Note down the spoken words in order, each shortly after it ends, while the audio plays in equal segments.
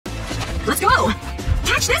Let's go!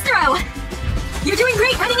 Catch this throw! You're doing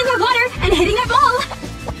great running in the water and hitting that ball!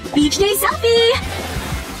 Beach day selfie!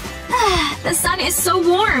 The sun is so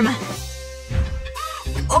warm.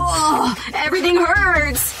 Oh, everything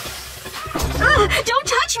hurts! Don't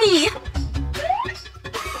touch me!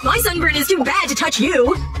 My sunburn is too bad to touch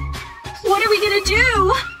you. What are we gonna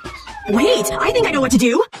do? Wait, I think I know what to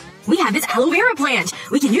do. We have this aloe vera plant.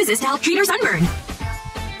 We can use this to help treat our sunburn.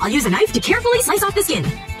 I'll use a knife to carefully slice off the skin.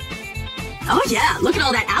 Oh yeah, look at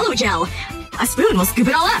all that aloe gel. A spoon will scoop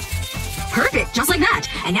it all up. Perfect, just like that.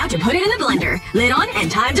 And now to put it in the blender. Lid on and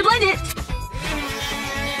time to blend it.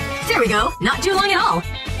 There we go. Not too long at all.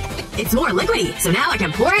 It's more liquidy, so now I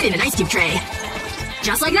can pour it in an ice cube tray.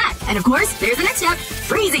 Just like that. And of course, there's the next step.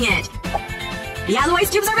 Freezing it. The aloe ice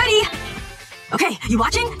cubes are ready. Okay, you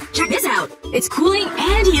watching? Check this out. It's cooling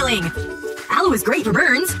and healing. Aloe is great for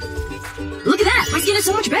burns. Look at that! My skin is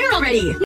so much better already!